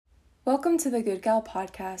Welcome to the Good Gal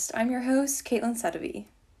Podcast. I'm your host, Caitlin Sedovey.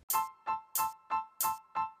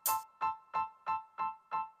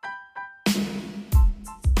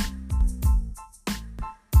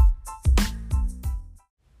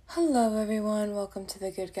 Hello everyone, welcome to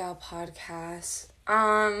the Good Gal Podcast.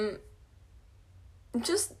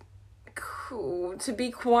 Just cool, to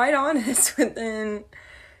be quite honest, within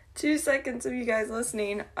 2 seconds of you guys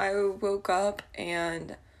listening, I woke up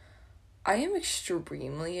and I am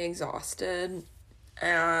extremely exhausted,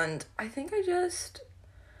 and I think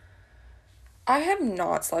I have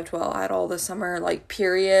not slept well at all this summer,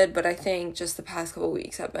 period, but I think just the past couple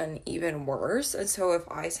weeks have been even worse, and so if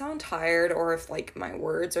I sound tired, or if, my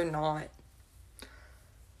words are not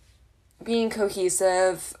being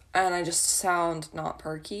cohesive, and I just sound not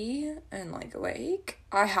perky and, awake,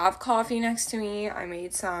 I have coffee next to me, I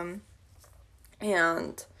made some,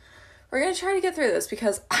 and we're gonna try to get through this,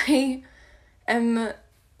 because I am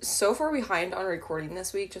so far behind on recording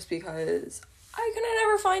this week just because I couldn't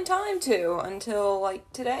ever find time to until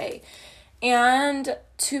today. And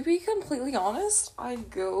to be completely honest, I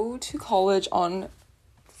go to college on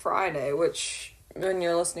Friday, which when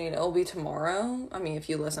you're listening, it'll be tomorrow. I mean, if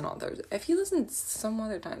you listen on Thursday, if you listen some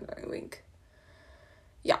other time during the week.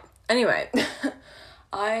 Yeah. Anyway,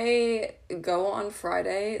 I go on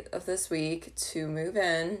Friday of this week to move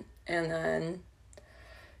in, and then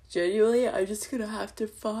genuinely, I'm just gonna have to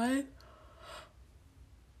find...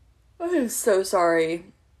 I'm so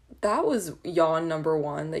sorry. That was yawn number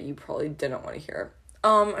 1 that you probably didn't want to hear.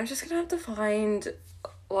 I'm just gonna have to find,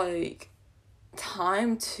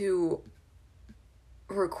 time to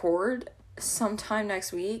record sometime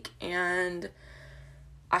next week, and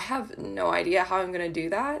I have no idea how I'm gonna do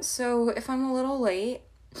that, so if I'm a little late,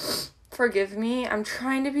 forgive me. I'm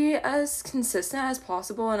trying to be as consistent as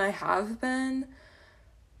possible, and I have been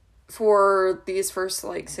for these first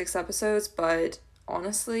 6 episodes, but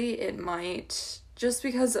honestly it might, just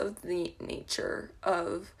because of the nature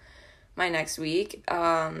of my next week,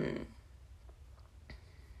 yeah,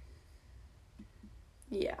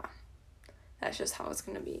 that's just how it's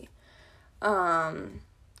gonna be.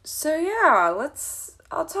 So yeah,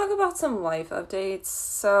 I'll talk about some life updates.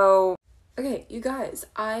 So okay, you guys,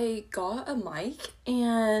 I got a mic,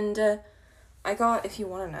 and if you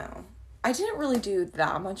want to know, I didn't really do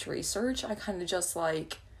that much research. I kind of just I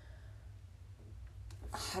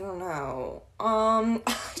don't know. I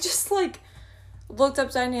just looked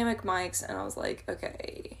up dynamic mics, and I was like,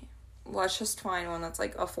 okay, let's just find one that's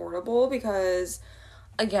affordable, because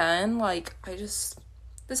again, this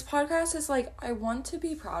podcast is I want to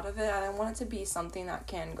be proud of it, and I want it to be something that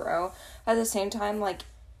can grow. At the same time,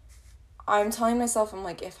 I'm telling myself, I'm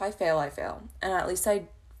if I fail, I fail. And at least I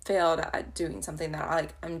failed at doing something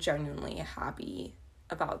that I'm genuinely happy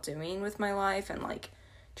about doing with my life, and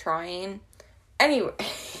trying. Anyway,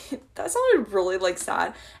 that sounded really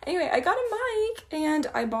sad. Anyway, I got a mic, and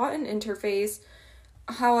I bought an interface.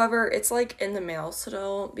 However, it's in the mail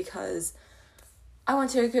still, because I went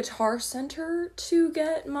to a Guitar Center to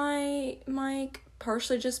get my mic,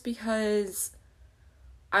 partially just because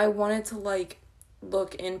I wanted to look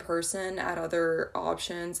in person at other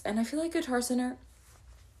options, and I feel like Guitar Center,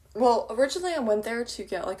 well, originally I went there to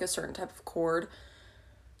get a certain type of cord,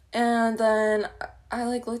 and then I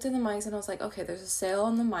looked at the mics, and I was like, okay, there's a sale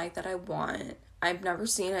on the mic that I want. I've never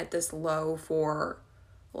seen it this low for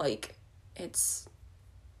it's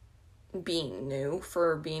being new,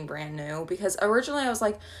 for being brand new, because originally I was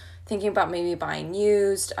thinking about maybe buying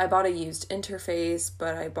used. I bought a used interface,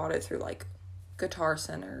 but I bought it through Guitar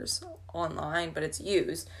Centers online, but it's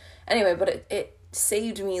used. Anyway, but it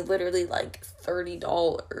saved me literally $30,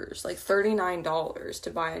 $39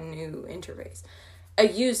 to buy a new interface, a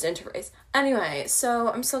used interface. Anyway, so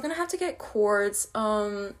I'm still gonna have to get cords.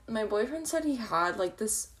 My boyfriend said he had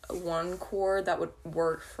this one cord that would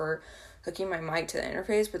work for hooking my mic to the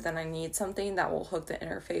interface, but then I need something that will hook the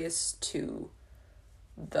interface to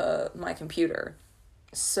my computer.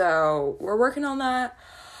 So we're working on that.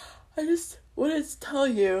 I just wanted to tell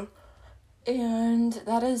you, and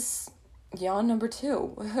that is yawn number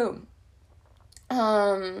 2. Woohoo.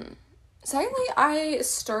 Secondly, I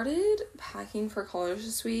started packing for college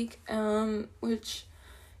this week, which,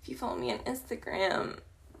 if you follow me on Instagram,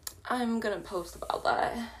 I'm gonna post about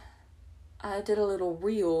that. I did a little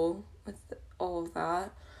reel with all of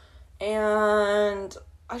that, and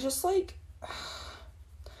I just wanted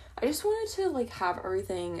to have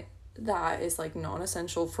everything that is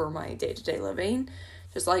non-essential for my day-to-day living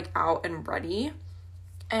just out and ready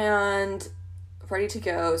to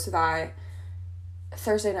go, so that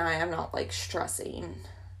Thursday night I'm not stressing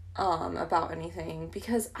about anything,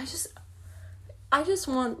 because I just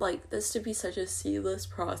want, like, this to be such a seamless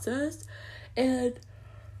process. And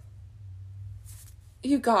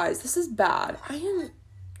you guys, this is bad. I am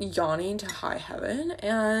yawning to high heaven,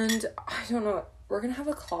 and I don't know. We're gonna have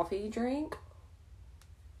a coffee drink.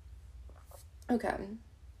 Okay.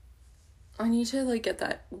 I need to, like, get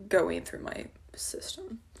that going through my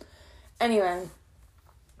system. Anyway,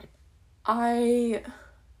 I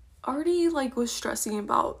already, like, was stressing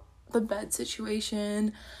about the bed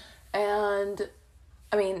situation, and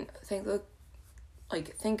I mean, thank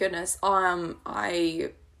goodness,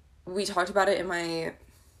 we talked about it in my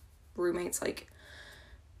roommate's, like,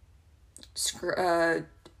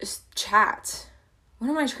 chat. What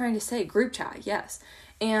am I trying to say? Group chat, yes.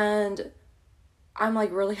 And I'm,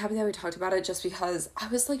 like, really happy that we talked about it, just because I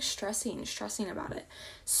was, like, stressing about it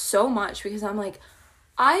so much, because I'm, like,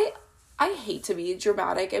 I hate to be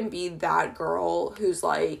dramatic and be that girl who's,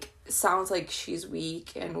 like, sounds like she's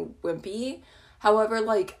weak and wimpy. However,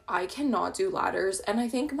 like, I cannot do ladders, and I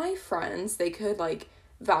think my friends, they could, like,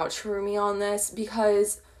 vouch for me on this,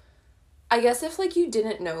 because I guess if, like, you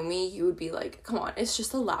didn't know me, you would be like, come on, it's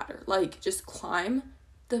just a ladder. Like, just climb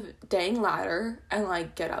the dang ladder and,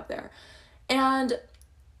 like, get up there. And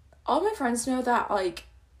all my friends know that, like,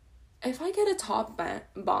 if I get a top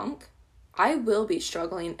bunk, I will be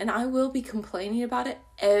struggling, and I will be complaining about it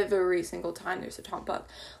every single time there's a top bunk.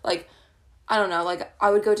 Like, I don't know, like, I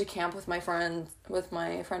would go to camp with my friend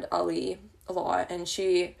Ellie a lot, and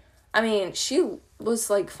she was,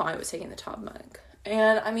 like, fine with taking the top bunk.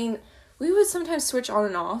 And, I mean, we would sometimes switch on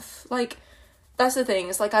and off. Like, that's the thing,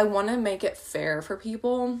 is, like, I want to make it fair for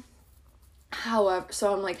people. However,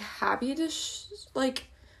 so I'm, like, happy to,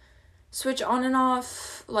 switch on and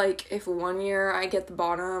off. Like, if one year I get the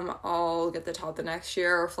bottom, I'll get the top the next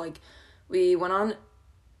year. Or if, like, we went on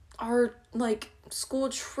our, like, school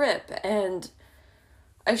trip, and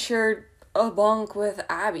I shared a bunk with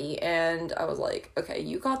Abby, and I was like, okay,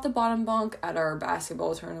 you got the bottom bunk at our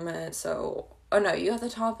basketball tournament, so, oh no, you got the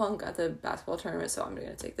top bunk at the basketball tournament, so I'm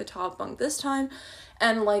gonna take the top bunk this time.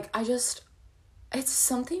 And, like, it's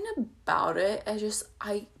something about it,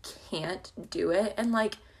 I can't do it. And,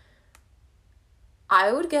 like,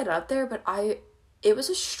 I would get up there, but it was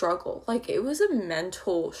a struggle. Like, it was a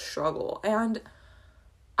mental struggle. And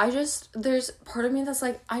there's part of me that's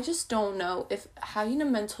like, I just don't know if having a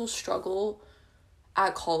mental struggle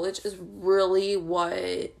at college is really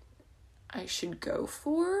what I should go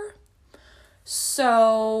for.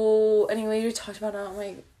 So, anyway, we talked about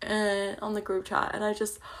it on the group chat, and I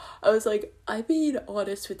was like, I'm being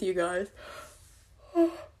honest with you guys.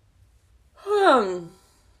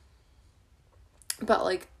 But,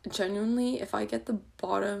 like, genuinely, if I get the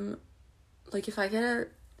bottom, like, if I get a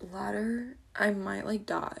ladder, I might, like,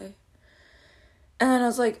 die. And then I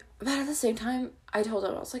was like, but at the same time, I told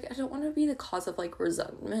him, I was like, I don't want to be the cause of, like,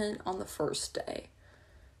 resentment on the first day.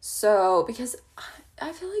 So, because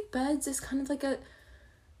I feel like beds is kind of like a,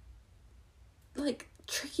 like,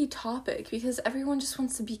 tricky topic, because everyone just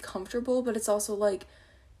wants to be comfortable, but it's also, like,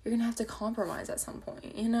 you're gonna have to compromise at some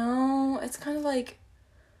point, you know? It's kind of like,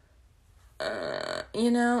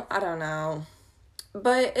 I don't know.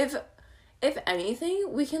 But if anything,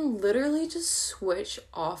 we can literally just switch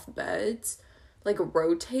off beds, like,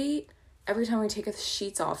 rotate every time we take the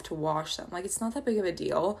sheets off to wash them. Like, it's not that big of a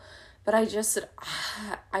deal, but I just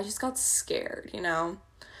got scared, you know?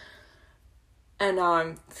 And now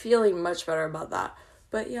I'm feeling much better about that.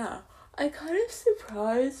 But yeah, I'm kind of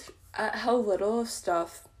surprised at how little of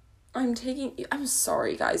stuff I'm taking. I'm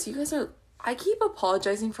sorry, guys. I keep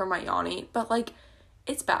apologizing for my yawning, but, like,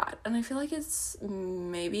 it's bad. And I feel like it's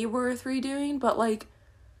maybe worth redoing, but, like,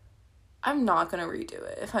 I'm not gonna redo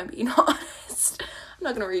it, if I'm being honest. I'm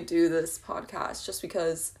not gonna redo this podcast just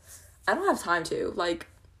because I don't have time to. Like,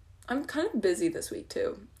 I'm kind of busy this week,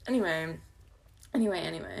 too. Anyway.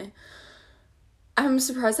 I'm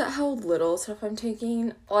surprised at how little stuff I'm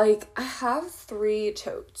taking. Like, I have 3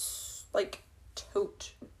 totes. Like,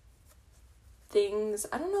 tote things.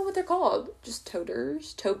 I don't know what they're called. Just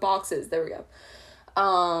toters. Tote boxes. There we go.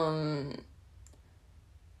 And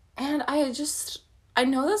I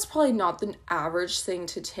know that's probably not the average thing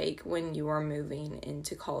to take when you are moving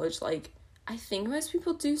into college. Like, I think most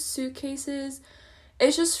people do suitcases.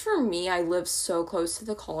 It's just, for me, I live so close to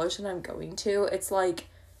the college that I'm going to. It's like,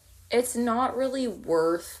 it's not really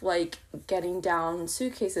worth, like, getting down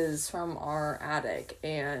suitcases from our attic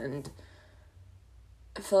and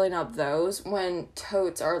filling up those when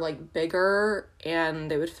totes are, like, bigger and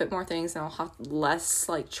they would fit more things, and I'll have less,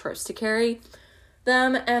 like, trips to carry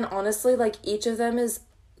them. And honestly, like, each of them is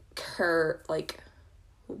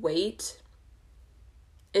weight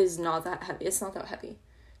is not that heavy. It's not that heavy.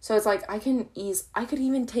 So it's like I could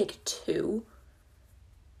even take 2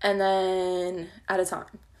 and then at a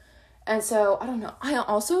time. And so I don't know. I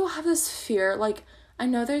also have this fear, like, I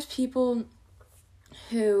know there's people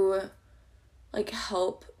who like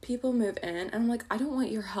help people move in, and I'm like, I don't want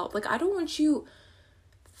your help. Like, I don't want you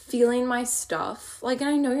feeling my stuff. Like, and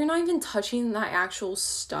I know you're not even touching that actual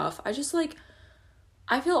stuff. I just, like,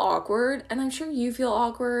 I feel awkward, and I'm sure you feel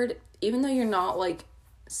awkward, even though you're not, like,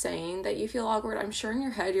 saying that you feel awkward. I'm sure in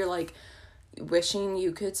your head you're, like, wishing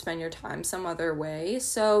you could spend your time some other way.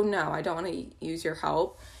 So, no, I don't want to use your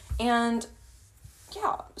help. And,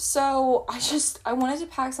 yeah, so I wanted to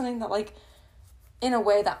pack something that, like, in a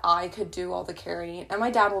way that I could do all the carrying. And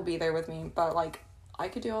my dad will be there with me, but, like, I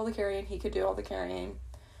could do all the carrying, he could do all the carrying.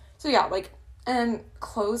 So, yeah, like, and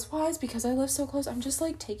clothes-wise, because I live so close, I'm just,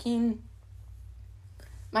 like, taking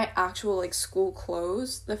my actual, like, school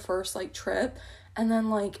clothes the first, like, trip, and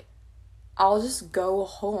then, like, I'll just go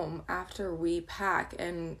home after we pack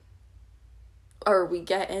or we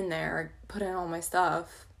get in there, put in all my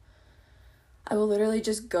stuff. I will literally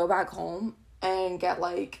just go back home and get,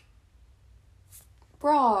 like,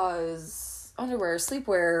 bras, underwear,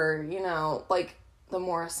 sleepwear, you know, like, the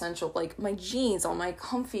more essential, like, my jeans, all my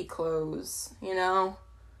comfy clothes, you know?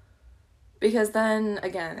 Because then,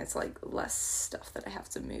 again, it's, like, less stuff that I have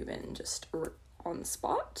to move in just on the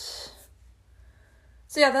spot.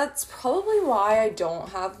 So, yeah, that's probably why I don't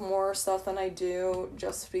have more stuff than I do,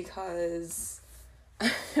 just because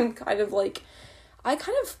I'm kind of, like, I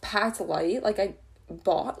kind of packed light. Like, I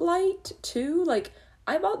bought light, too. Like,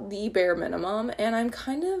 I bought the bare minimum, and I'm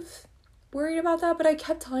kind of worried about that, but I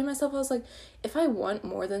kept telling myself, I was like, if I want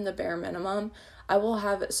more than the bare minimum, I will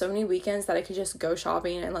have so many weekends that I could just go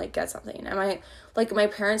shopping and, like, get something. And my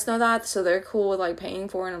parents know that, so they're cool with, like, paying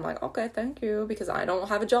for it, and I'm like, okay, thank you, because I don't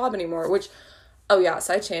have a job anymore, which, oh yeah,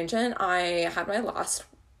 side tangent, I had my last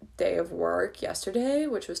day of work yesterday,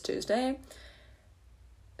 which was Tuesday.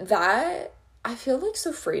 That, I feel, like,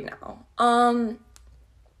 so free now.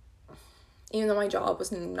 Even though my job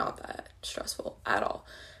was not that stressful at all.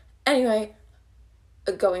 Anyway,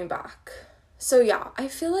 going back. So yeah, I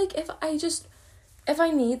feel like if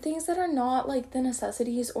I need things that are not, like, the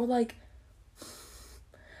necessities, or, like,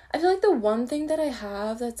 I feel like the one thing that I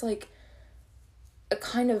have that's, like, a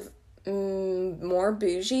kind of more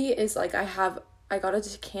bougie is, like, I got a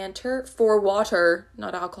decanter for water,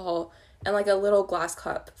 not alcohol, and, like, a little glass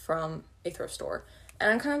cup from a thrift store.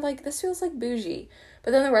 And I'm kind of like, this feels, like, bougie.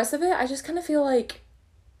 But then the rest of it, I just kind of feel like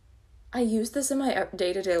I use this in my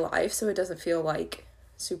day-to-day life, so it doesn't feel, like,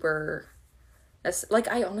 super, like,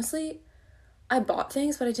 I bought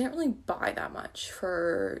things, but I didn't really buy that much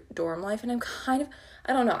for dorm life, and I'm kind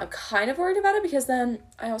of worried about it, because then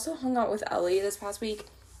I also hung out with Ellie this past week,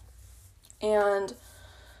 and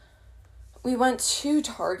we went to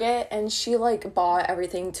Target, and she, like, bought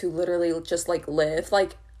everything to literally just, like, live.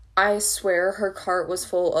 Like, I swear her cart was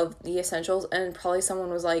full of the essentials, and probably someone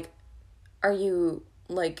was like, are you,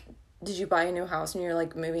 like, did you buy a new house and you're,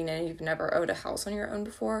 like, moving in and you've never owned a house on your own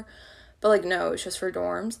before? But, like, no, it's just for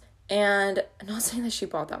dorms. And I'm not saying that she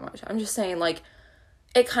bought that much. I'm just saying, like,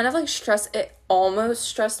 it kind of, like, it almost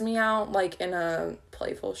stressed me out, like, in a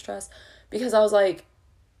playful stress, because I was like,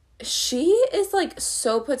 she is, like,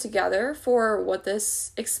 so put together for what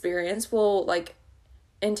this experience will, like,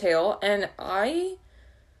 entail, and I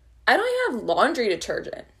don't have laundry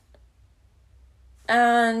detergent.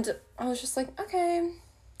 And I was just like, okay,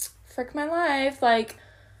 frick my life, like,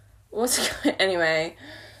 anyway.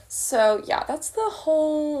 So, yeah, that's the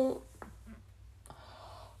whole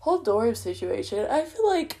dorm situation. I feel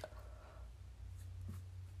like,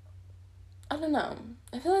 I don't know.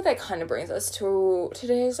 I feel like that kind of brings us to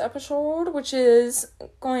today's episode, which is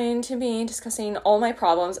going to be discussing all my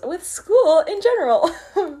problems with school in general.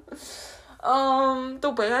 The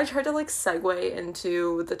way I tried to, like, segue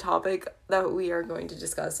into the topic that we are going to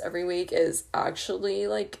discuss every week is actually,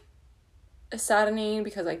 like, saddening,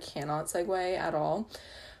 because I cannot segue at all.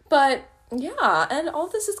 But, yeah, and all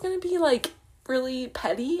this is gonna be, like, really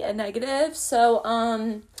petty and negative, so,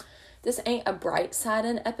 this ain't a bright,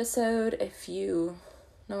 saddened episode, if you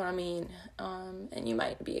know what I mean, and you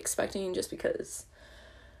might be expecting, just because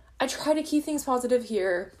I try to keep things positive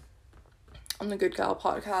here on the Good Gal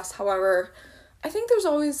podcast. However, I think there's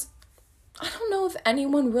always, I don't know if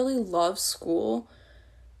anyone really loves school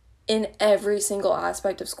in every single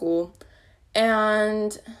aspect of school,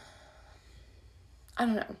 and I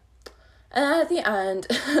don't know. And at the end,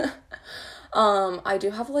 I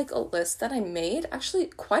do have, like, a list that I made actually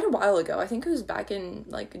quite a while ago. I think it was back in,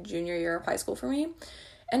 like, junior year of high school for me,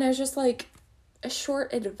 and it was just, like, a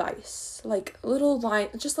short advice, like, little line,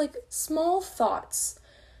 just, like, small thoughts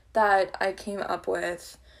that I came up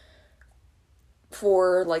with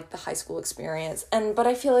for, like, the high school experience. But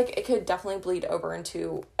I feel like it could definitely bleed over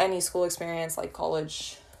into any school experience, like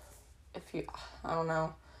college, I don't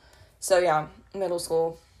know. So, yeah, middle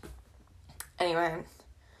school. Anyway.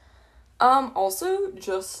 Also,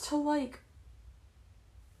 just to, like,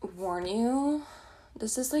 warn you,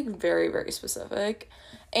 this is, like, very, very specific.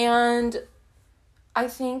 And I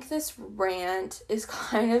think this rant is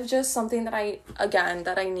kind of just something that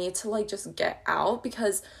I need to, like, just get out,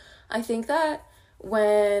 because I think that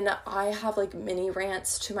when I have, like, mini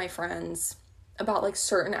rants to my friends about, like,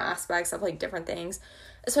 certain aspects of, like, different things,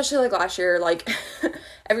 especially, like, last year, like,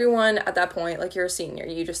 everyone at that point, like, you're a senior,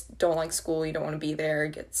 you just don't like school, you don't want to be there,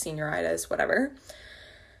 get senioritis, whatever.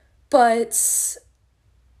 But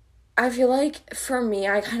I feel like for me,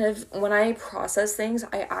 I kind of, when I process things,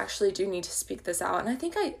 I actually do need to speak this out. And I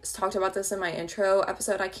think I talked about this in my intro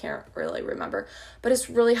episode. I can't really remember. But it's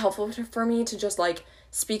really helpful for me to just, like,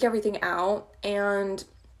 speak everything out and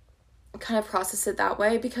kind of process it that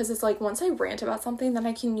way. Because it's like, once I rant about something, then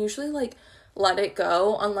I can usually, like, let it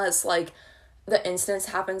go. Unless, like, the instance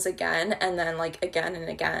happens again and then, like, again and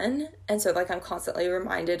again. And so, like, I'm constantly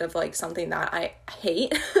reminded of, like, something that I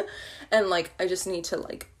hate. And, like, I just need to,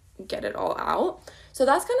 like, get it all out. So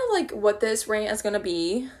that's kind of, like, what this rant is gonna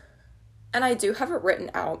be. And I do have it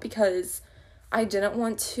written out because I didn't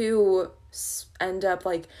want to end up,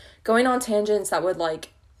 like, going on tangents that would, like,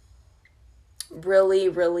 really,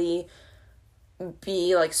 really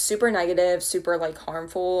be, like, super negative, super, like,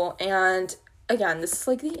 harmful. And again, this is,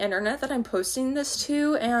 like, the internet that I'm posting this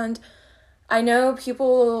to, and I know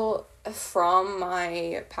people from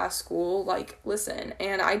my past school, like, listen,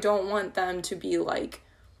 and I don't want them to be, like,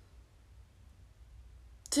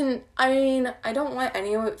 I don't want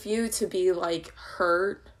any of you to be, like,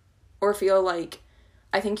 hurt or feel like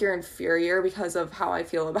I think you're inferior because of how I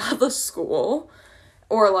feel about the school,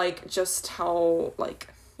 or, like, just how, like,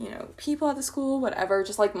 you know, people at the school, whatever,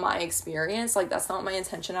 just, like, my experience. Like, that's not my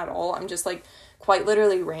intention at all. I'm just, like, quite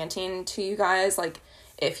literally ranting to you guys, like,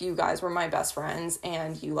 if you guys were my best friends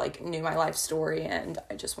and you, like, knew my life story, and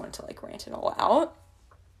I just wanted to, like, rant it all out.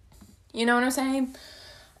 You know what I'm saying?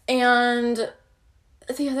 And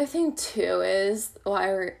the other thing, too, is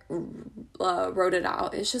why I wrote it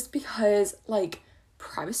out is just because, like,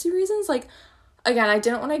 privacy reasons. Like, again, I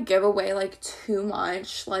didn't want to give away, like, too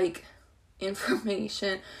much, like,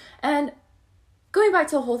 information. And going back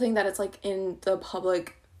to the whole thing that it's, like, in the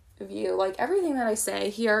public view, like, everything that I say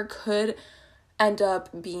here could end up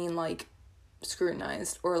being, like,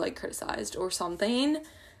 scrutinized or, like, criticized or something.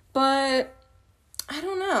 But I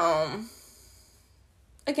don't know.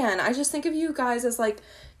 Again, I just think of you guys as, like,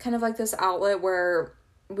 kind of like this outlet where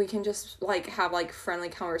we can just, like, have, like, friendly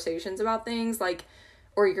conversations about things, like,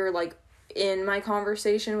 or you're, like, in my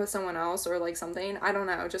conversation with someone else or, like, something. I don't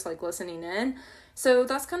know, just, like, listening in. So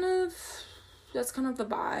that's kind of the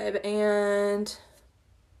vibe. And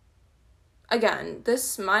again,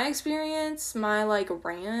 my experience, my, like,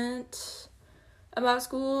 rant about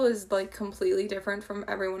school is, like, completely different from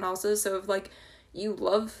everyone else's. So if, like, you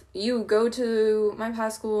go to my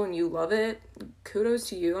past school and you love it, kudos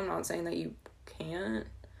to you. I'm not saying that you can't.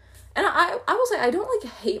 And I will say, I don't,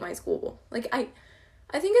 like, hate my school. Like, I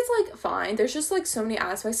think it's, like, fine. There's just, like, so many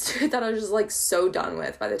aspects to it that I was just, like, so done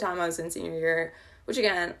with by the time I was in senior year, which,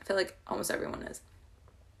 again, I feel like almost everyone is.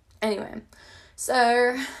 Anyway,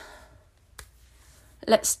 so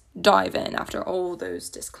let's dive in after all those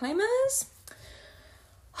disclaimers.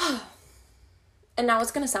 And now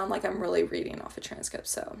it's going to sound like I'm really reading off a transcript,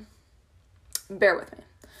 so bear with me.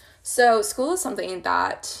 So school is something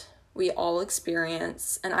that we all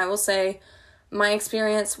experience, and I will say my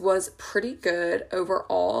experience was pretty good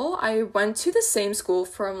overall. I went to the same school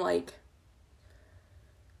from, like,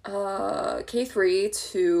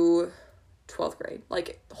 K3 to 12th grade,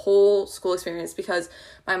 like, whole school experience, because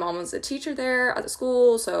my mom was a teacher there at the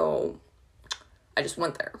school, so I just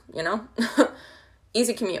went there, you know?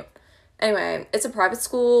 Easy commute. Anyway, it's a private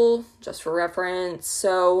school, just for reference,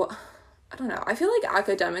 so I don't know. I feel like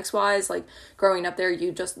academics-wise, like, growing up there,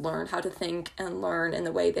 you just learn how to think and learn in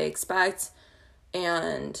the way they expect,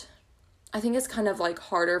 and I think it's kind of, like,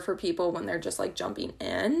 harder for people when they're just, like, jumping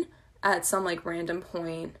in at some, like, random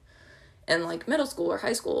point in, like, middle school or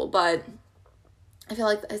high school, but I feel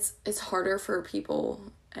like it's harder for people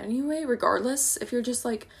anyway, regardless, if you're just,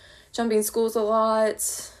 like, jumping schools a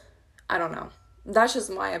lot. I don't know. That's just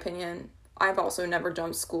my opinion. I've also never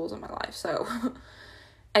jumped schools in my life, so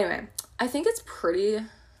anyway, I think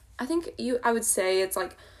I would say it's,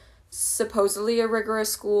 like, supposedly a rigorous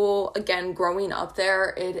school. Again, growing up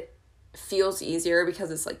there, it feels easier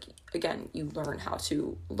because it's like, again, you learn how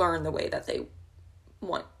to learn the way that they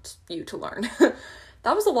want you to learn.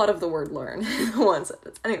 That was a lot of the word learn in one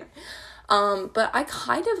sentence. Anyway, but I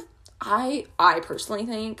personally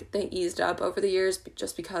think they eased up over the years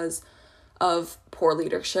just because of poor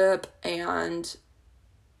leadership, and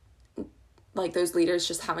like those leaders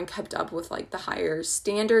just haven't kept up with like the higher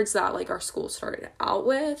standards that like our school started out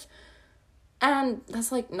with. And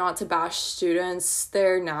that's like not to bash students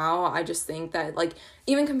there now. I just think that like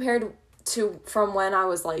even compared to from when I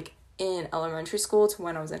was like in elementary school to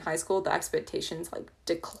when I was in high school, the expectations like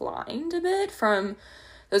declined a bit from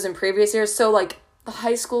those in previous years. So like the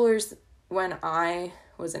high schoolers when I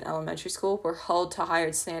was in elementary school were held to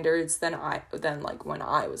higher standards than like when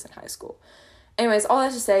I was in high school. Anyways, all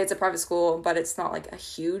that to say, it's a private school, but it's not like a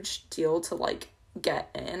huge deal to like get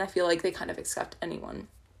in. I feel like they kind of accept anyone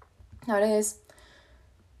nowadays.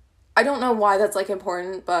 I don't know why that's like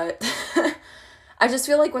important, but I just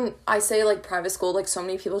feel like when I say like private school, like so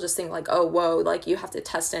many people just think like, oh, whoa, like you have to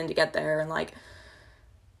test in to get there, and like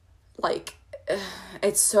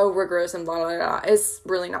it's so rigorous and blah, blah, blah. It's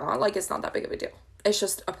really not. Like, it's not that big of a deal. It's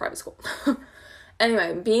just a private school.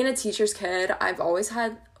 Anyway, being a teacher's kid, I've always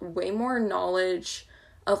had way more knowledge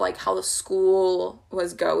of, like, how the school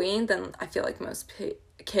was going than I feel like most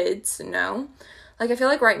kids know. Like, I feel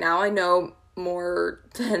like right now I know more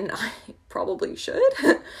than I probably should.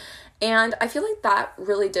 And I feel like that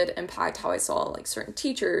really did impact how I saw, like, certain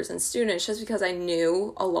teachers and students just because I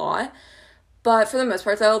knew a lot. But for the most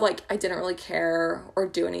part, though, like, I didn't really care or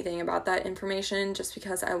do anything about that information just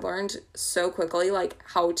because I learned so quickly, like,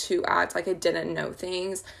 how to act like I didn't know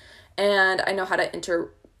things. And I know how to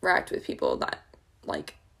interact with people that,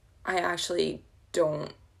 like, I actually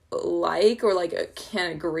don't like or, like,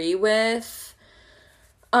 can't agree with.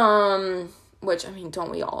 Which, I mean,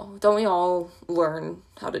 don't we all learn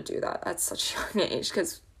how to do that at such a young age?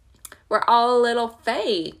 Because we're all a little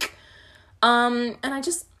fake. And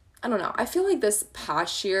I don't know. I feel like this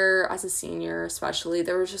past year as a senior, especially,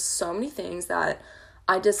 there were just so many things that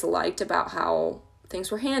I disliked about how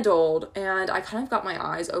things were handled. And I kind of got my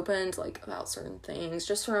eyes opened, like, about certain things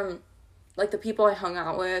just from, like, the people I hung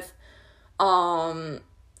out with, and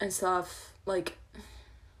stuff. Like,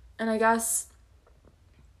 and I guess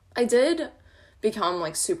I did become,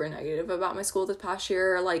 like, super negative about my school this past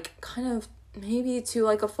year. Like, kind of maybe to,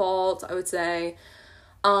 like, a fault, I would say.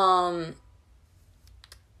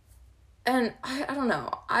 And I don't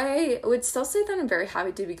know, I would still say that I'm very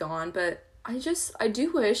happy to be gone, but I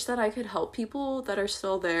do wish that I could help people that are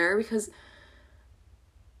still there, because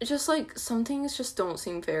it's just, like, some things just don't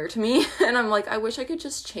seem fair to me, and I'm like, I wish I could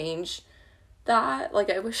just change that,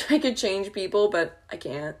 like, I wish I could change people, but I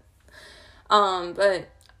can't, but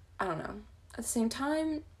I don't know, at the same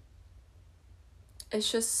time, it's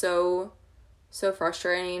just so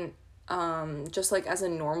frustrating, just, like, as a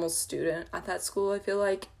normal student at that school, I feel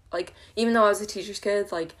like, even though I was a teacher's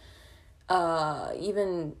kid, like,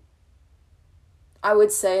 even, I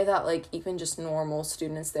would say that, like, even just normal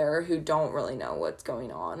students there who don't really know what's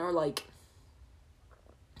going on, or, like,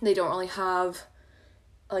 they don't really have,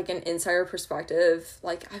 like, an insider perspective,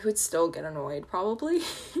 like, I would still get annoyed, probably.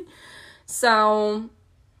 So,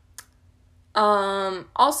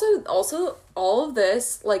 also, all of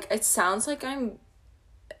this, like, it sounds like I'm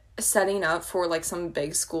setting up for, like, some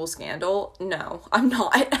big school scandal. No, I'm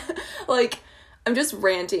not. Like, I'm just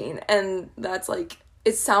ranting, and that's, like,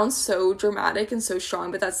 it sounds so dramatic and so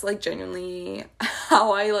strong, but that's, like, genuinely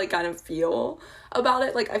how I, like, kind of feel about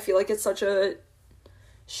it. Like, I feel like it's such a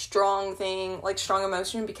strong thing, like, strong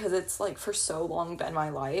emotion, because it's, like, for so long been my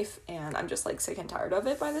life, and I'm just, like, sick and tired of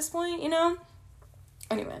it by this point, you know?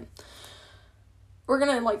 Anyway, we're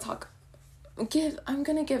gonna, like, I'm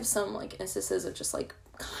gonna give some, like, instances of just, like,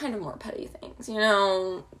 kind of more petty things, you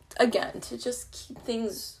know, again, to just keep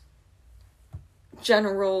things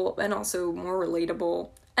general and also more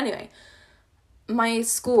relatable. Anyway, my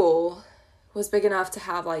school was big enough to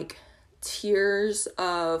have, like, tiers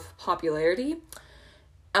of popularity,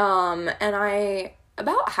 and I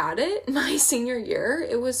about had it my senior year.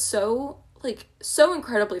 It was so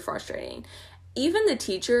incredibly frustrating. Even the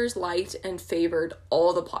teachers liked and favored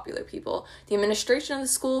all the popular people. The administration of the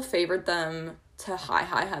school favored them to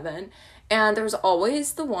high heaven, and there was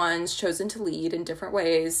always the ones chosen to lead in different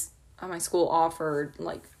ways. My school offered,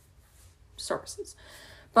 like, services,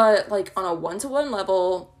 but, like, on a one-to-one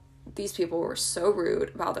level, these people were so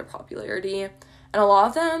rude about their popularity, and a lot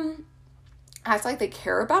of them act like they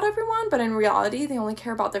care about everyone, but in reality, they only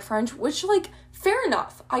care about their friends, which, like, fair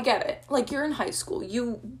enough, I get it, like, you're in high school,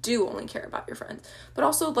 you do only care about your friends, but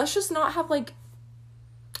also, let's just not have, like,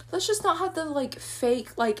 let's just not have the, like,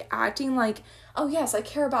 fake, like, acting like, oh, yes, I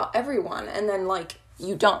care about everyone, and then, like,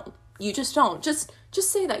 you don't. You just don't. Just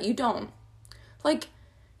say that you don't. Like,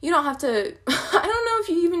 you don't have to, I don't know if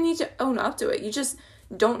you even need to own up to it. You just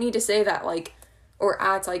don't need to say that, like, or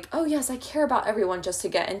act like, oh, yes, I care about everyone just to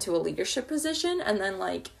get into a leadership position, and then,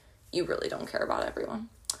 like, you really don't care about everyone.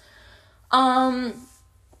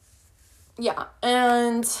 Yeah,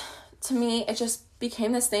 and to me, it just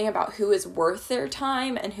became this thing about who is worth their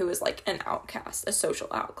time and who is, like, an outcast, a social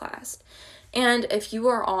outcast. And if you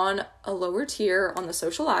are on a lower tier on the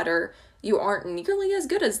social ladder, you aren't nearly as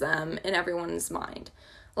good as them in everyone's mind.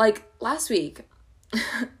 Like, last week,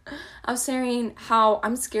 I was saying how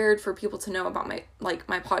I'm scared for people to know about my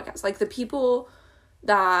podcast. Like, the people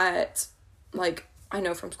that, like, I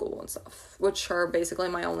know from school and stuff, which are basically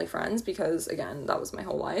my only friends because, again, that was my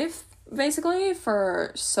whole life, basically,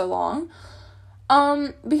 for so long.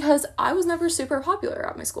 Because I was never super popular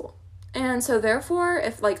at my school. And so, therefore,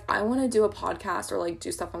 if, like, I want to do a podcast or, like,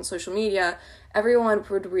 do stuff on social media, everyone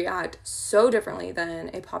would react so differently than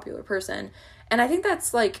a popular person. And I think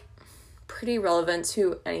that's, like, pretty relevant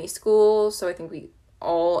to any school, so I think we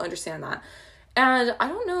all understand that. And I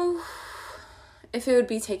don't know if it would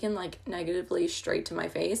be taken, like, negatively straight to my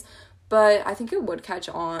face, but I think it would catch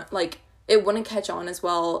on, like, it wouldn't catch on as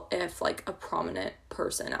well if, like, a prominent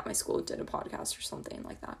person at my school did a podcast or something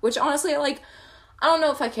like that. Which, honestly, like, I don't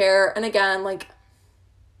know if I care. And again, like,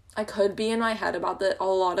 I could be in my head about a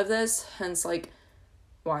lot of this, hence, like,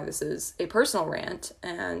 why this is a personal rant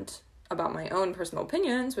and about my own personal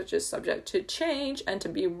opinions, which is subject to change and to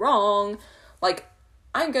be wrong. Like,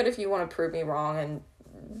 I'm good if you want to prove me wrong and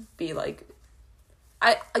be like,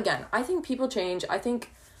 I think people change. I think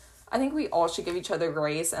we all should give each other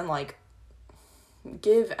grace and, like,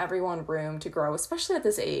 give everyone room to grow, especially at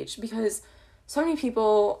this age, because so many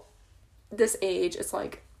people this age, it's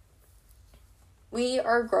like we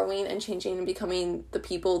are growing and changing and becoming the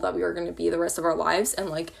people that we are going to be the rest of our lives. And,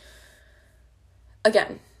 like,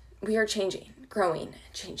 again, we are changing, growing,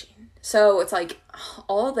 and changing. So it's like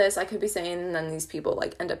all of this I could be saying, and then these people,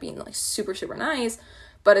 like, end up being, like, super, super nice.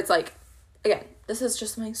 But it's like, again, this is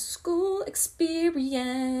just my school experience.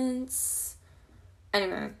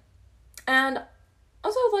 Anyway. And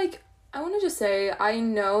also, like, I want to just say, I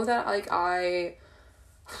know that, like, I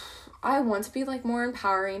want to be, like, more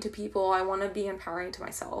empowering to people. I want to be empowering to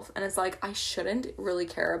myself. And it's like, I shouldn't really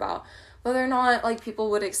care about whether or not, like, people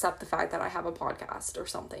would accept the fact that I have a podcast or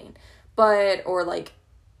something. But, or, like,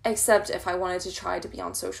 except if I wanted to try to be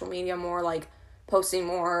on social media more, like, posting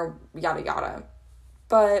more, yada, yada.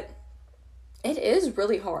 But it is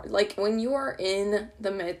really hard. Like, when you are in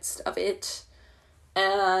the midst of it,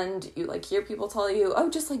 and you, like, hear people tell you, oh,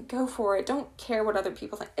 just, like, go for it, don't care what other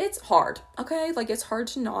people think. It's hard, okay? Like, it's hard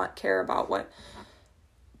to not care about what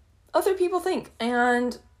other people think.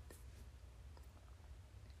 And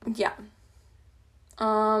yeah.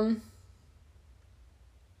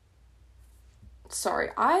 Sorry,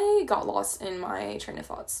 I got lost in my train of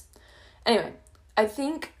thoughts. Anyway, I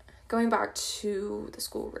think going back to the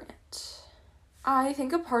school rant, I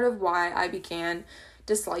think a part of why I began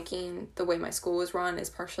disliking the way my school was run is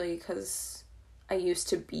partially because I used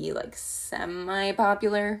to be, like,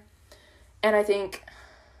 semi-popular. And I think,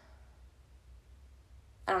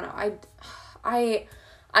 I don't know,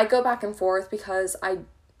 I go back and forth because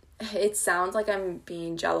it sounds like I'm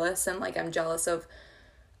being jealous and, like, I'm jealous of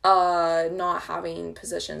not having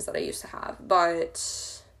positions that I used to have.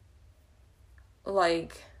 But,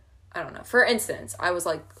 like, I don't know. For instance, I was,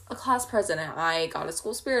 like, a class president. I got a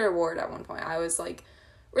school spirit award at one point. I was, like,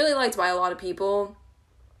 really liked by a lot of people.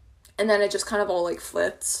 And then it just kind of all, like,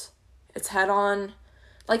 flipped its head on.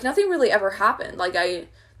 Like, nothing really ever happened. Like,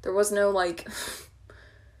 there was no, like,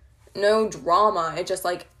 no drama. It just,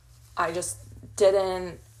 like, I just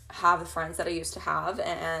didn't have the friends that I used to have.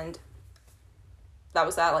 And that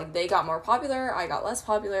was that. Like, they got more popular. I got less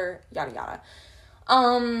popular. Yada, yada.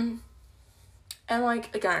 And,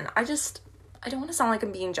 like, again, I don't want to sound like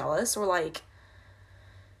I'm being jealous or, like,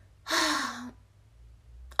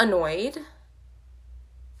 annoyed.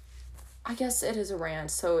 I guess it is a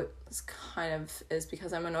rant, so it's kind of is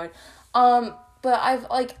because I'm annoyed. But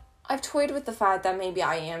I've toyed with the fact that maybe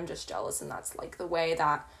I am just jealous, and that's, like,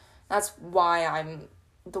 that's why I'm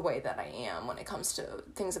the way that I am when it comes to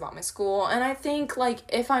things about my school. And I think, like,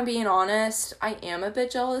 if I'm being honest, I am a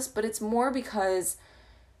bit jealous, but it's more because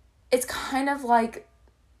it's kind of like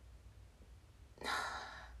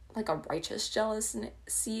a righteous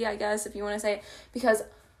jealousy, I guess, if you want to say it, because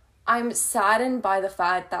I'm saddened by the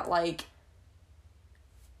fact that, like,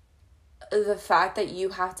 the fact that you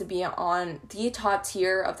have to be on the top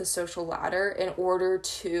tier of the social ladder in order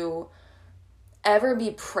to ever be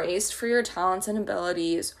praised for your talents and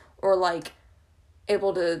abilities, or like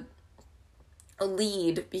able to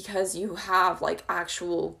lead because you have like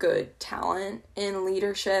actual good talent in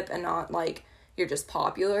leadership and not like you're just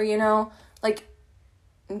popular, you know? Like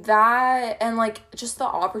that, and like just the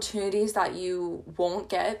opportunities that you won't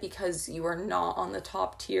get because you are not on the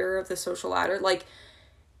top tier of the social ladder. Like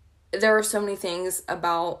there are so many things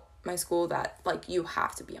about my school that like you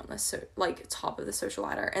have to be on this like top of the social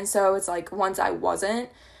ladder. And so it's like once I wasn't,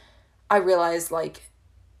 I realized like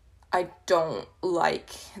I don't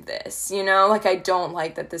like this, you know? Like I don't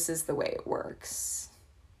like that this is the way it works.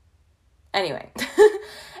 Anyway,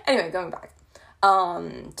 going back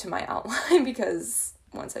to my outline, because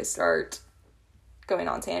once I start going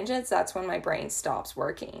on tangents, that's when my brain stops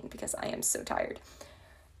working because I am so tired.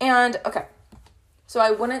 And okay, so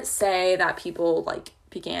I wouldn't say that people like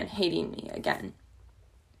began hating me again.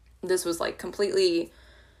 This was like completely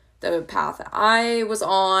the path that I was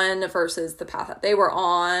on versus the path that they were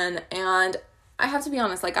on. And I have to be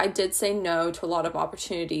honest, like I did say no to a lot of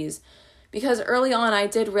opportunities because early on I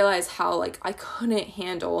did realize how like I couldn't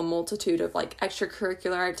handle a multitude of like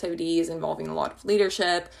extracurricular activities involving a lot of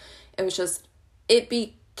leadership. It was just, it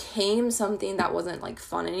became something that wasn't like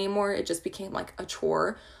fun anymore. It just became like a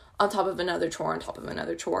chore on top of another chore on top of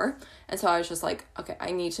another chore. And so I was just like, okay,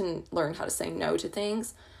 I need to learn how to say no to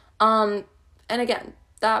things. And again,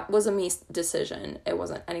 that was a me decision. It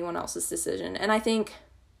wasn't anyone else's decision. And I think,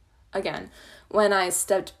 again, when I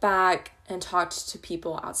stepped back and talked to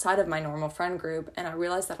people outside of my normal friend group, and I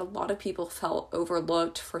realized that a lot of people felt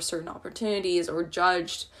overlooked for certain opportunities or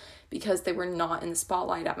judged because they were not in the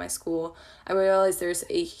spotlight at my school, I realized there's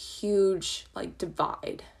a huge like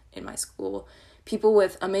divide in my school. People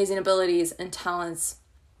with amazing abilities and talents,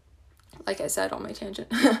 like I said on my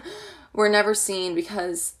tangent, were never seen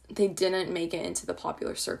because they didn't make it into the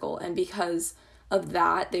popular circle. And because of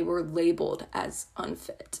that, they were labeled as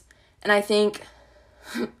unfit. And I think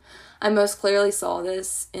I most clearly saw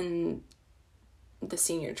this in the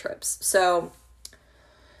senior trips. So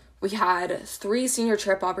we had 3 senior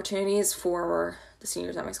trip opportunities for the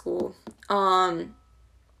seniors at my school. And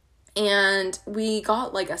we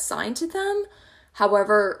got like assigned to them.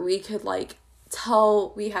 However, we could like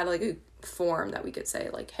tell, we had like a form that we could say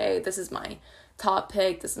like, hey, this is my top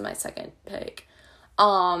pick, this is my second pick.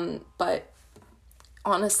 But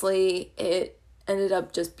honestly, it ended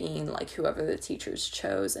up just being like whoever the teachers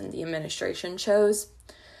chose and the administration chose.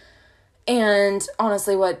 And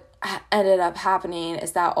honestly, what ended up happening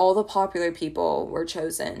is that all the popular people were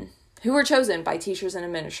chosen, who were chosen by teachers and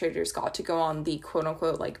administrators, got to go on the quote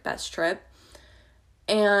unquote like best trip.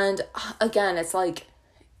 And again, it's like,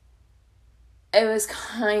 it was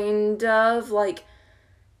kind of like,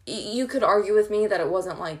 you could argue with me that it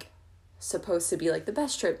wasn't like supposed to be like the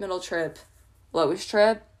best trip, middle trip, lowest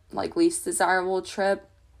trip, like least desirable trip,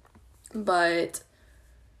 but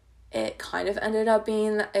it kind of ended up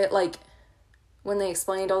being it. Like when they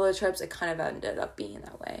explained all the trips, it kind of ended up being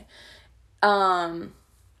that way.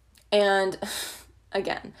 And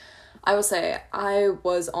again, I will say I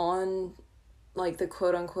was on like the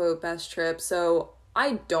quote unquote best trip, so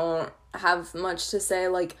I don't have much to say.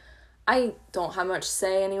 Like I don't have much to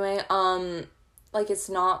say anyway. Like it's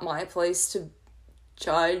not my place to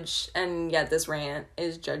judge, and yet this rant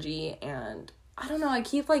is judgy, and I don't know, I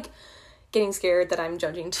keep like getting scared that I'm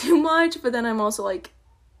judging too much, but then I'm also like,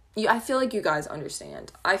 I feel like you guys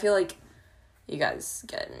understand. I feel like you guys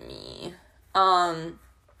get me.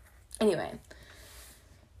 Anyway,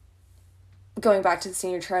 going back to the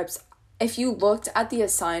senior trips, if you looked at the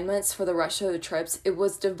assignments for the rest of the trips, it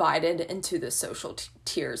was divided into the social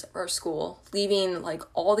tiers of our school, leaving like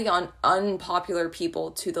all the unpopular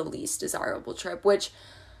people to the least desirable trip, which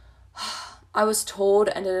I was told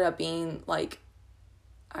ended up being like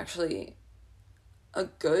actually a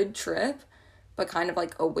good trip, but kind of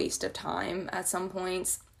like a waste of time at some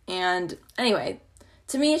points. And anyway,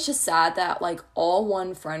 to me, it's just sad that like all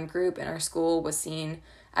one friend group in our school was seen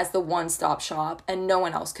as the one-stop shop and no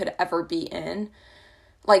one else could ever be in.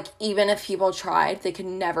 Like even if people tried, they could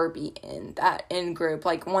never be in that in-group.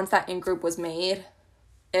 Like once that in-group was made,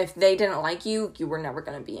 if they didn't like you, you were never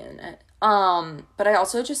going to be in it. But I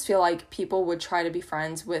also just feel like people would try to be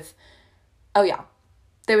friends with,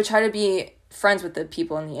 they would try to be friends with the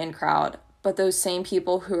people in the in crowd, but those same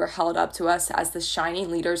people who are held up to us as the shining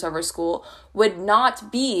leaders of our school would not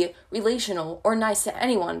be relational or nice to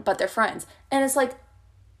anyone but their friends. And it's like,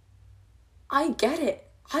 I get it.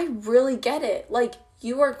 I really get it. Like,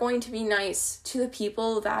 you are going to be nice to the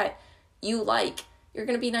people that you like. You're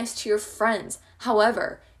going to be nice to your friends.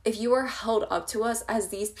 However, if you are held up to us as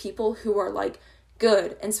these people who are like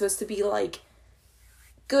good and supposed to be like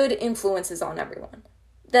good influences on everyone,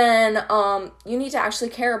 then you need to actually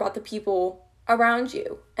care about the people around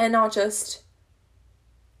you and not just,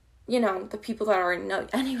 you know, the people that already know you.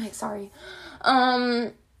 Anyway, sorry.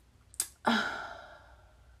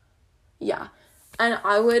 Yeah. And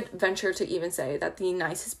I would venture to even say that the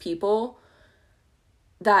nicest people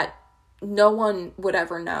that no one would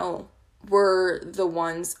ever know were the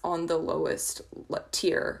ones on the lowest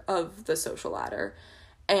tier of the social ladder.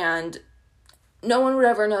 And no one would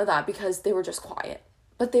ever know that because they were just quiet.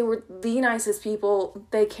 But they were the nicest people.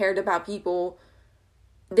 They cared about people.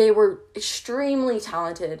 They were extremely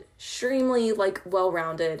talented, extremely, like,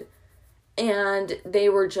 well-rounded. And they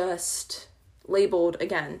were just labeled,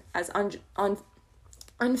 again, as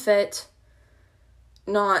unfit,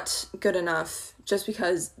 not good enough, just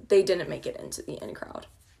because they didn't make it into the in crowd.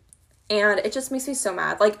 And it just makes me so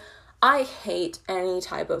mad. Like, I hate any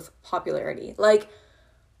type of popularity. Like,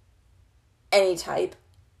 any type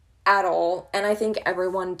at all. And I think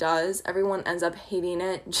everyone does. Everyone ends up hating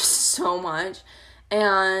it just so much.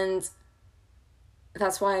 And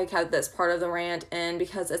that's why I kept this part of the rant in,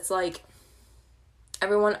 because it's like,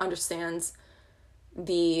 everyone understands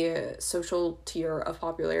the social tier of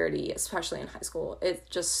popularity, especially in high school. It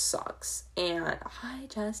just sucks. And I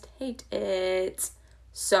just hate it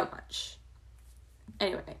so much.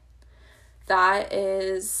 Anyway, that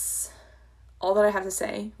is all that I have to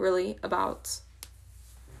say, really, about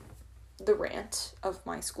the rant of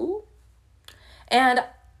my school. And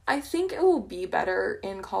I think it will be better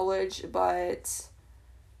in college, but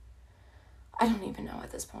I don't even know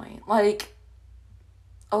at this point. Like,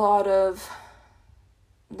 a lot of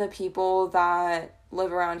the people that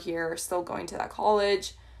live around here are still going to that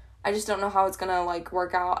college. I just don't know how it's gonna, like,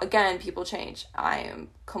 work out. Again, people change. I am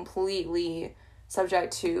completely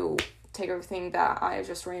subject to take everything that I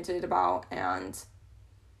just ranted about and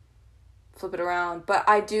flip it around. But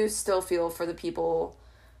I do still feel for the people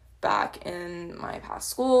back in my past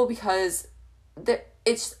school, because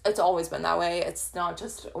it's always been that way. It's not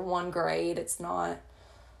just one grade. It's not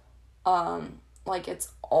like it's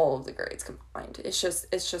all of the grades combined. It's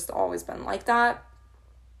just always been like that.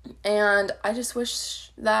 And I just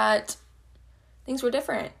wish that things were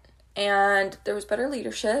different and there was better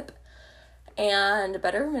leadership and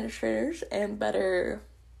better administrators and better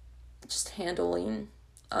just handling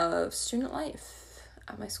of student life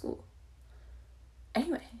at my school.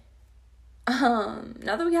 Anyway, now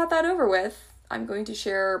that we got that over with, I'm going to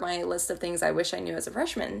share my list of things I wish I knew as a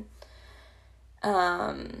freshman.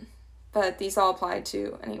 But these all apply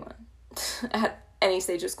to anyone at any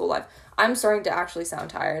stage of school life. I'm starting to actually sound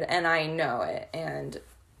tired, and I know it, and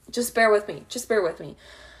just bear with me. Just bear with me.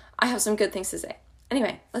 I have some good things to say.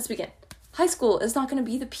 Anyway, let's begin. High school is not going to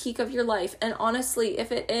be the peak of your life, and honestly,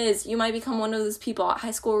 if it is, you might become one of those people at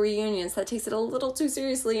high school reunions that takes it a little too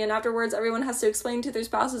seriously, and afterwards everyone has to explain to their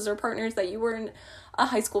spouses or partners that you were a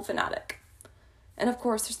high school fanatic. And of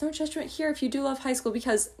course, there's no judgment here if you do love high school,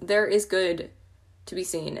 because there is good to be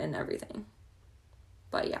seen in everything.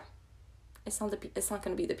 But yeah, it's not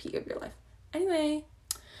going to be the peak of your life. Anyway,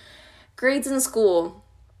 grades in school.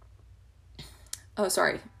 Oh,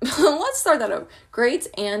 sorry. Let's start that over. Grades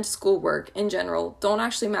and schoolwork in general don't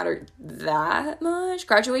actually matter that much.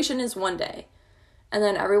 Graduation is one day. And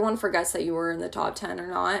then everyone forgets that you were in the top 10 or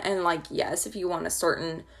not. And like, yes, if you want a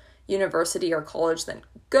certain university or college, then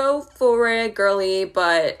go for it, girly.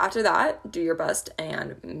 But after that, do your best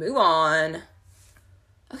and move on.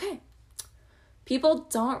 Okay. People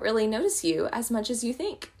don't really notice you as much as you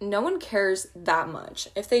think. No one cares that much.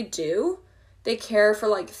 If they do, they care for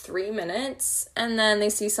like 3 minutes and then they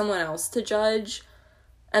see someone else to judge.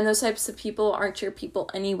 And those types of people aren't your people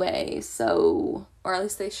anyway. So, or at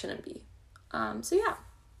least they shouldn't be. So yeah.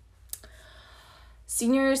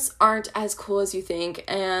 Seniors aren't as cool as you think,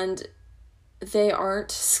 and they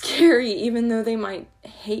aren't scary, even though they might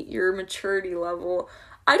hate your maturity level.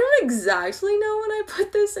 I don't exactly know when I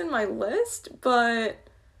put this in my list, but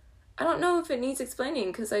I don't know if it needs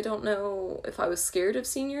explaining, because I don't know if I was scared of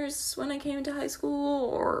seniors when I came into high school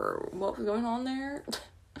or what was going on there.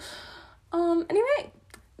 Anyway,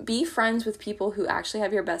 be friends with people who actually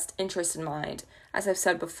have your best interest in mind. As I've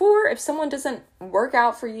said before, if someone doesn't work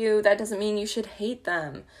out for you, that doesn't mean you should hate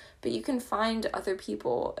them. But you can find other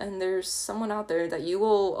people, and there's someone out there that you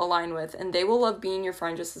will align with, and they will love being your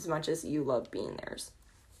friend just as much as you love being theirs.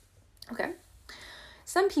 Okay.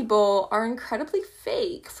 Some people are incredibly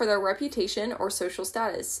fake for their reputation or social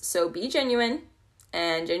status. So be genuine,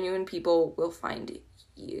 and genuine people will find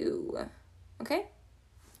you. Okay?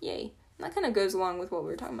 Yay. that kind of goes along with what we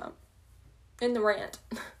were talking about in the rant.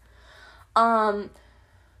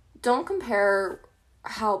 Don't compare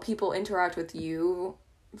how people interact with you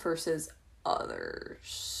versus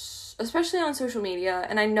others, especially on social media.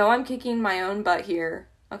 And I know I'm kicking my own butt here,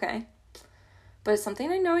 okay? But it's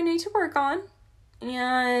something I know I need to work on,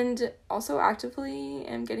 and also actively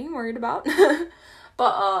am getting worried about.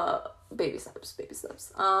 But baby steps.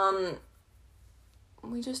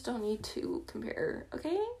 We just don't need to compare,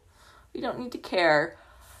 okay? We don't need to care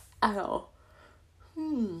at all.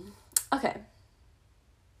 Okay.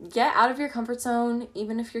 Get out of your comfort zone,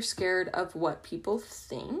 even if you're scared of what people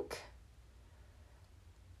think.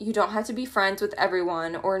 You don't have to be friends with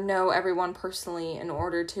everyone or know everyone personally in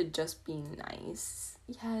order to just be nice.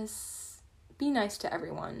 Yes, be nice to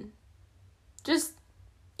everyone. Just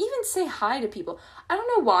even say hi to people. I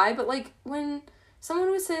don't know why, but like when someone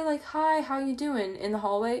would say like, hi, how you doing in the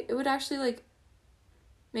hallway, it would actually like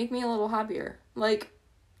make me a little happier. Like,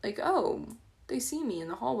 oh, they see me in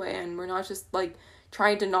the hallway and we're not just like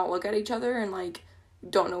trying to not look at each other and like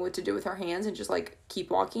don't know what to do with our hands and just like keep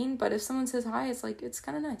walking. But if someone says hi, it's like, it's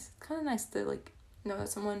kind of nice. It's kind of nice to like know that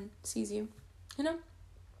someone sees you, you know?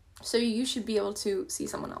 So you should be able to see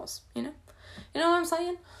someone else, you know? You know what I'm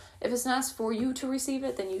saying? If it's nice for you to receive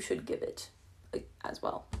it, then you should give it like, as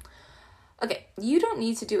well. Okay, you don't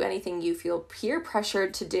need to do anything you feel peer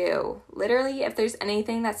pressured to do. Literally, if there's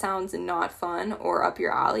anything that sounds not fun or up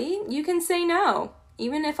your alley, you can say no,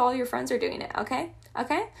 even if all your friends are doing it, okay?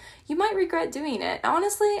 Okay? You might regret doing it.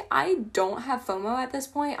 Honestly, I don't have FOMO at this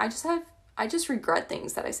point. I just regret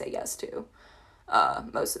things that I say yes to,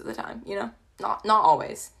 most of the time, you know? Not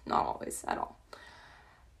always at all.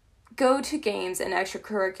 Go to games and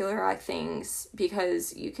extracurricular things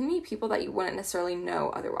because you can meet people that you wouldn't necessarily know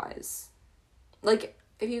otherwise. Like,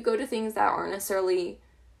 if you go to things that aren't necessarily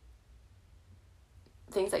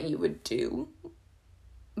things that you would do,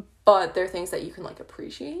 but they're things that you can, like,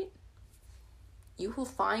 appreciate, you will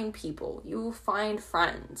find people. You will find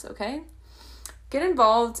friends, okay? Get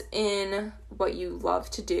involved in what you love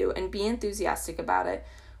to do and be enthusiastic about it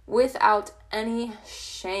without any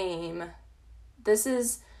shame. This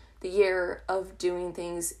is the year of doing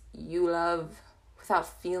things you love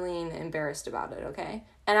without feeling embarrassed about it, okay?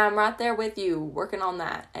 And I'm right there with you, working on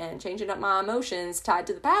that and changing up my emotions tied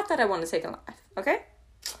to the path that I want to take in life, okay?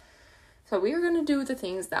 So we are going to do the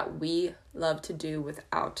things that we love to do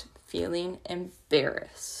without feeling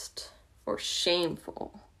embarrassed or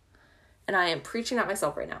shameful. And I am preaching at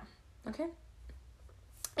myself right now, okay?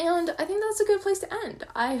 And I think that's a good place to end.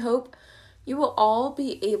 I hope you will all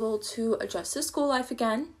be able to adjust to school life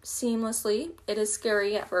again seamlessly. It is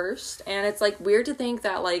scary at first, and it's like weird to think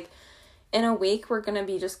that like in a week we're gonna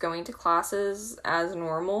be just going to classes as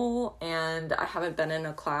normal, and I haven't been in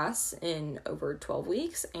a class in over 12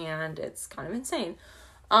 weeks, and it's kind of insane.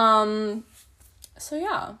 So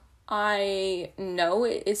yeah, I know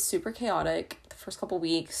it is super chaotic the first couple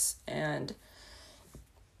weeks, and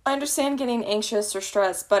I understand getting anxious or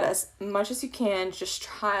stressed, but as much as you can, just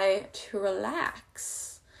try to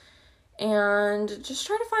relax and just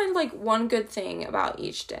try to find like one good thing about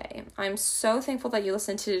each day. I'm so thankful that you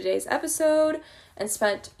listened to today's episode and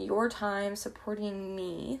spent your time supporting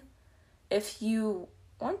me. If you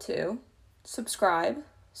want to, subscribe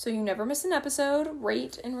so you never miss an episode.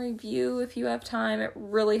 Rate and review if you have time. It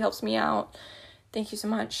really helps me out. Thank you so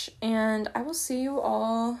much. And I will see you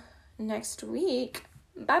all next week.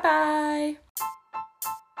 Bye-bye.